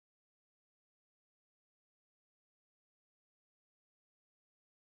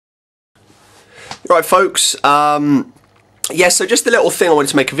Right, folks, yeah, so just a little thing I wanted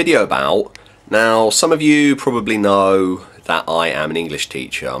to make a video about. Now, some of you probably know that I am an English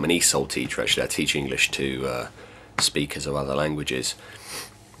teacher. I'm an ESOL teacher, actually. I teach English to speakers of other languages.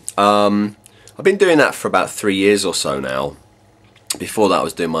 I've been doing that for about 3 years or so now. Before that, I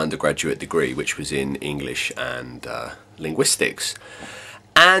was doing my undergraduate degree, which was in English and linguistics.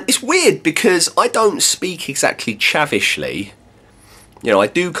 And it's weird because I don't speak exactly chavishly. You know, I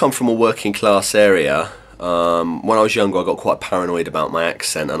do come from a working class area. When I was younger, I got quite paranoid about my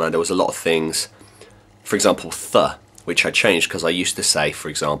accent, and there was a lot of things, for example, which I changed because I used to say, for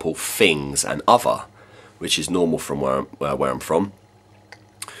example, things and other, which is normal from where I'm from.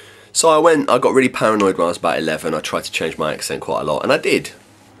 So I got really paranoid when I was about 11. I tried to change my accent quite a lot, and I did.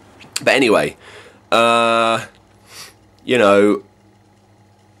 But anyway, you know,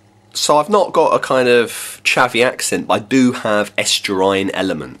 so I've not got a kind of chavvy accent, but I do have estuarine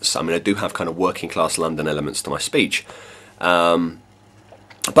elements. I mean, I do have kind of working class London elements to my speech. But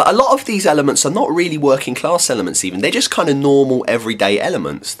a lot of these elements are not really working class elements even. They're just kind of normal everyday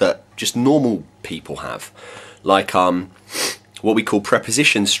elements that just normal people have. Like what we call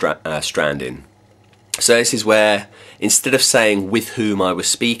preposition stranding. So this is where instead of saying with whom I was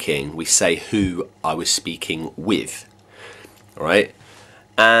speaking, we say who I was speaking with. All right?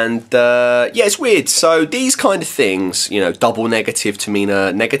 And yeah, it's weird. So these kind of things, you know, double negative to mean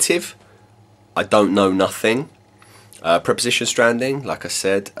a negative. I don't know nothing. Preposition stranding, like I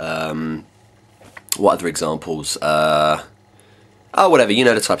said. What other examples? Oh, whatever, you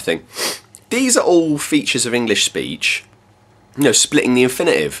know the type of thing. These are all features of English speech. You know, splitting the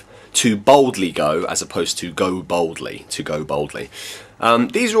infinitive. To boldly go as opposed to go boldly. To go boldly.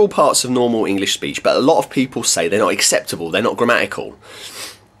 These are all parts of normal English speech, but a lot of people say they're not acceptable, they're not grammatical.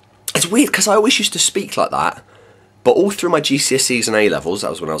 It's weird because I always used to speak like that, but all through my GCSEs and A-levels, that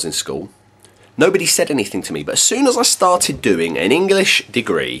was when I was in school, nobody said anything to me. But as soon as I started doing an English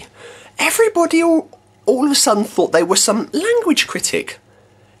degree, everybody all of a sudden thought they were some language critic.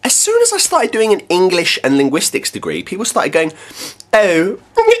 As soon as I started doing an English and linguistics degree, people started going, oh,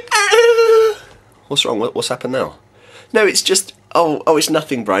 what's wrong? What's happened now? No, it's just, oh, it's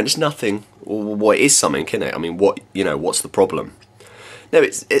nothing, Brian, it's nothing. Well, it is something, isn't it? I mean, what's the problem? No,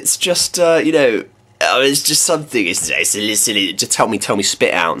 it's just, you know, it's just something, it's silly, just tell me, spit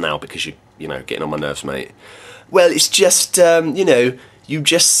it out now because you know, getting on my nerves, mate. Well, it's just, you know, you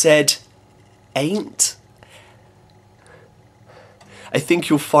just said, ain't. I think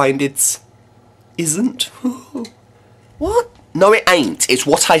you'll find it isn't. What? No, it ain't. It's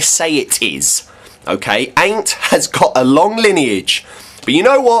what I say it is. Okay? Ain't has got a long lineage. But you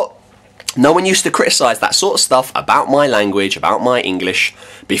know what? No one used to criticise that sort of stuff about my language, about my English,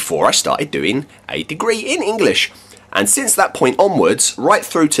 before I started doing a degree in English. And since that point onwards, right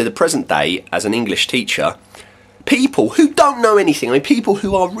through to the present day as an English teacher, people who don't know anything, I mean, people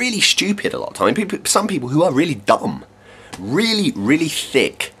who are really stupid a lot of the time, some people who are really dumb, really, really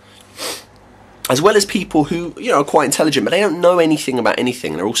thick, as well as people who, you know, are quite intelligent, but they don't know anything about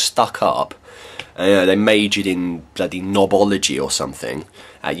anything, they're all stuck up. They majored in bloody knobology or something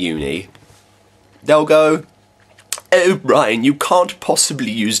at uni. They'll go, oh, Brian, you can't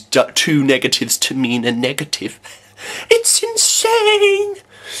possibly use two negatives to mean a negative. It's insane.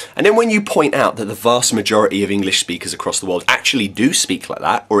 And then when you point out that the vast majority of English speakers across the world actually do speak like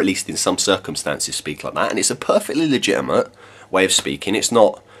that, or at least in some circumstances speak like that, and it's a perfectly legitimate way of speaking, it's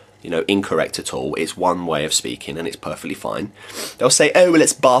not, you know, incorrect at all, it's one way of speaking and it's perfectly fine. They'll say, oh, well,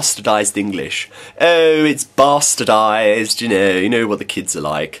 it's bastardised English. Oh, it's bastardised, you know what the kids are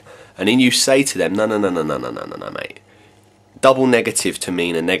like. And then you say to them, no, mate. Double negative to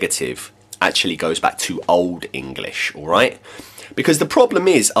mean a negative actually goes back to Old English, alright? Because the problem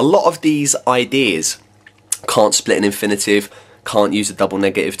is, a lot of these ideas can't split an infinitive, can't use a double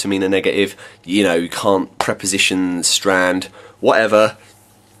negative to mean a negative, you know, you can't preposition strand, whatever.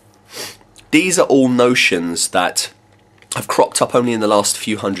 These are all notions that have cropped up only in the last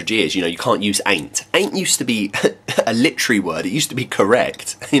few hundred years. You know, you can't use ain't. Ain't used to be a literary word. It used to be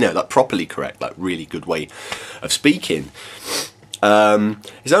correct, you know, like properly correct, like really good way of speaking.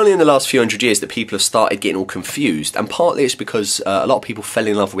 It's only in the last few hundred years that people have started getting all confused, and partly it's because a lot of people fell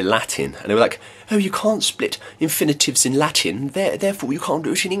in love with Latin, and they were like, oh, you can't split infinitives in Latin, therefore you can't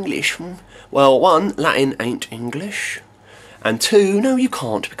do it in English. Well, one, Latin ain't English. And two, no, you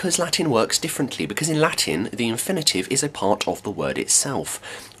can't, because Latin works differently, because in Latin, the infinitive is a part of the word itself,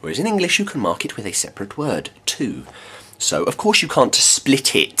 whereas in English you can mark it with a separate word, to. So, of course you can't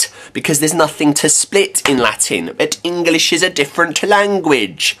split it, because there's nothing to split in Latin, but English is a different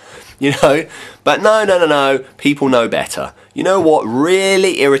language, you know? But no, people know better. You know what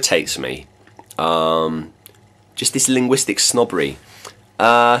really irritates me Just this linguistic snobbery.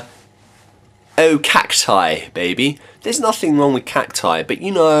 Oh, cacti, baby. There's nothing wrong with cacti, but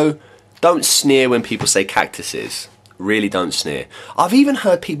you know, don't sneer when people say cactuses. Really don't sneer. I've even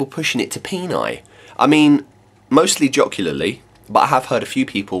heard people pushing it to peni. I mean, mostly jocularly, but I have heard a few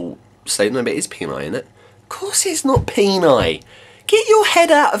people say, no, but it is peni, isn't it? Of course it's not peni. Get your head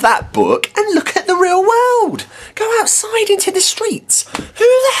out of that book and look at the real world. Go outside into the streets. Who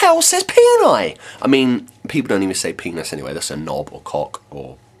the hell says peni? I mean, people don't even say penis anyway. That's a knob or cock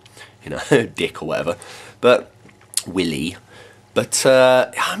or, you know, dick or whatever. But, willy. But,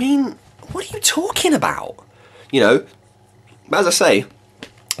 I mean, what are you talking about? You know, as I say,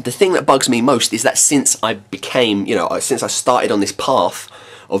 the thing that bugs me most is that since I became, you know, since I started on this path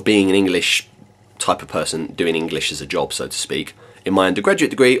of being an English type of person, doing English as a job, so to speak, in my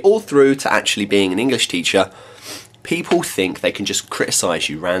undergraduate degree, all through to actually being an English teacher, people think they can just criticise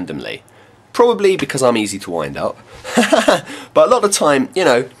you randomly. Probably because I'm easy to wind up. But a lot of the time, you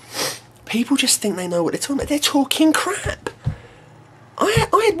know, people just think they know what they're talking about. They're talking crap. I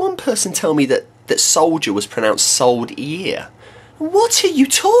had one person tell me that soldier was pronounced sold ear. What are you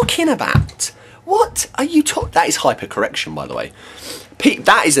talking about? What are you talking? That is hypercorrection, by the way.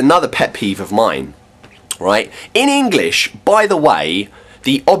 That is another pet peeve of mine, right? In English, by the way,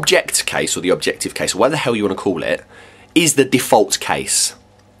 the object case or the objective case, or whatever the hell you want to call it, is the default case.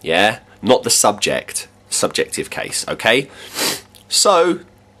 Yeah? Not the subjective case, okay? So,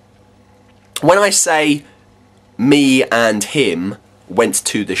 when I say me and him went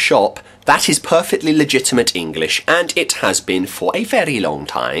to the shop, that is perfectly legitimate English, and it has been for a very long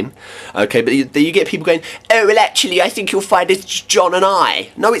time. Okay, but you get people going, oh, well, actually, I think you'll find it's John and I.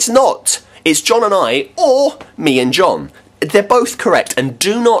 No, it's not. It's John and I, or me and John. They're both correct, and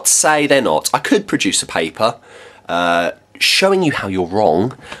do not say they're not. I could produce a paper showing you how you're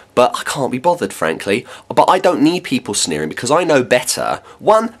wrong, but I can't be bothered, frankly. But I don't need people sneering because I know better.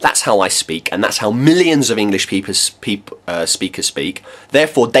 One, that's how I speak, and that's how millions of English speakers speak.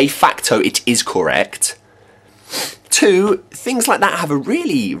 Therefore, de facto, it is correct. Two, things like that have a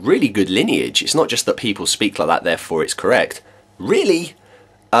really, really good lineage. It's not just that people speak like that, therefore it's correct. Really,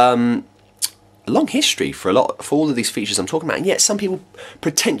 a long history for all of these features I'm talking about, and yet some people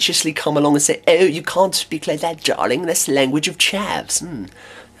pretentiously come along and say, oh, you can't speak like that, darling, that's the language of chavs.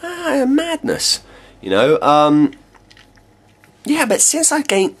 Madness, you know. Yeah, but since I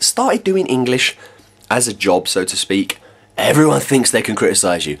started doing English as a job, so to speak, everyone thinks they can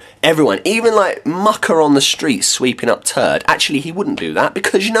criticise you. Everyone, even like mucker on the street sweeping up turd. Actually, he wouldn't do that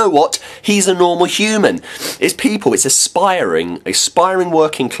because you know what? He's a normal human. It's people, it's aspiring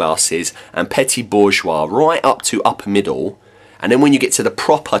working classes and petty bourgeois right up to upper middle. And then when you get to the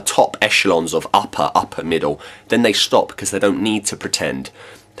proper top echelons of upper middle, then they stop because they don't need to pretend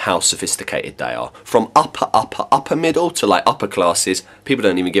how sophisticated they are. From upper middle to like upper classes, people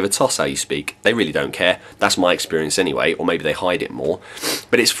don't even give a toss how you speak. They really don't care. That's my experience anyway, or maybe they hide it more.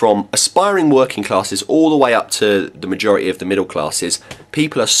 But it's from aspiring working classes all the way up to the majority of the middle classes.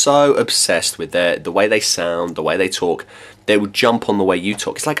 People are so obsessed with the way they sound, the way they talk, they will jump on the way you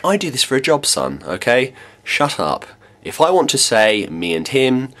talk. It's like, I do this for a job, son, okay? Shut up. If I want to say me and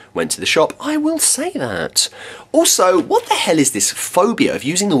him went to the shop, I will say that. Also, what the hell is this phobia of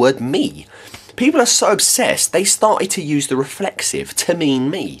using the word me? People are so obsessed, they started to use the reflexive to mean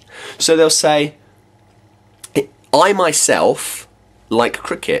me. So they'll say, I myself like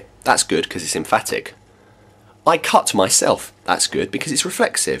cricket. That's good because it's emphatic. I cut myself. That's good because it's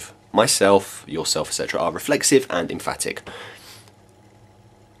reflexive. Myself, yourself, etc. are reflexive and emphatic.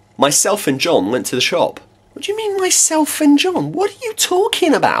 Myself and John went to the shop. What do you mean myself and John? What are you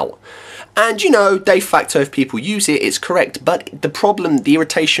talking about? And you know, de facto, if people use it, it's correct. But the problem, the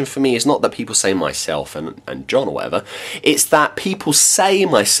irritation for me is not that people say myself and John or whatever. It's that people say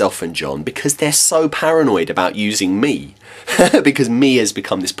myself and John because they're so paranoid about using me. Because me has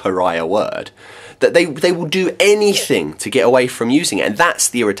become this pariah word. That they will do anything to get away from using it, and that's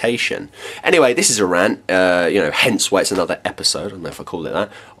the irritation. Anyway, this is a rant, you know, hence why it's another episode, I don't know if I call it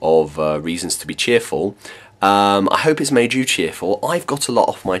that, of Reasons to be Cheerful. I hope it's made you cheerful. I've got a lot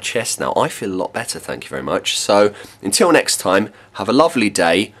off my chest now. I feel a lot better, thank you very much. So, until next time, have a lovely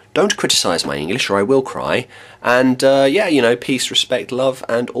day. Don't criticise my English or I will cry. And, yeah, you know, peace, respect, love,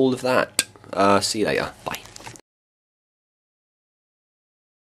 and all of that. See you later. Bye.